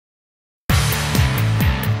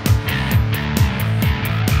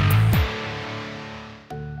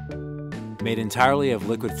Made entirely of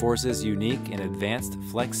Liquid Force's unique and advanced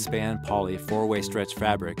Flex Span Poly 4-way stretch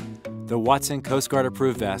fabric, the Watson Coast Guard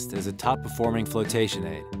approved vest is a top-performing flotation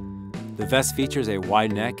aid. The vest features a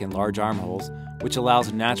wide neck and large armholes, which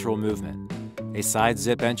allows natural movement. A side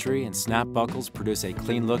zip entry and snap buckles produce a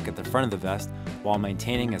clean look at the front of the vest while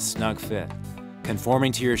maintaining a snug fit.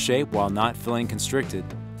 Conforming to your shape while not feeling constricted,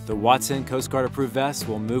 the Watson Coast Guard approved vest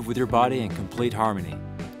will move with your body in complete harmony.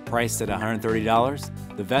 Priced at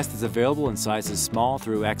 $130, the vest is available in sizes small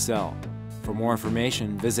through XL. For more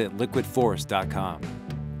information, visit liquidforce.com.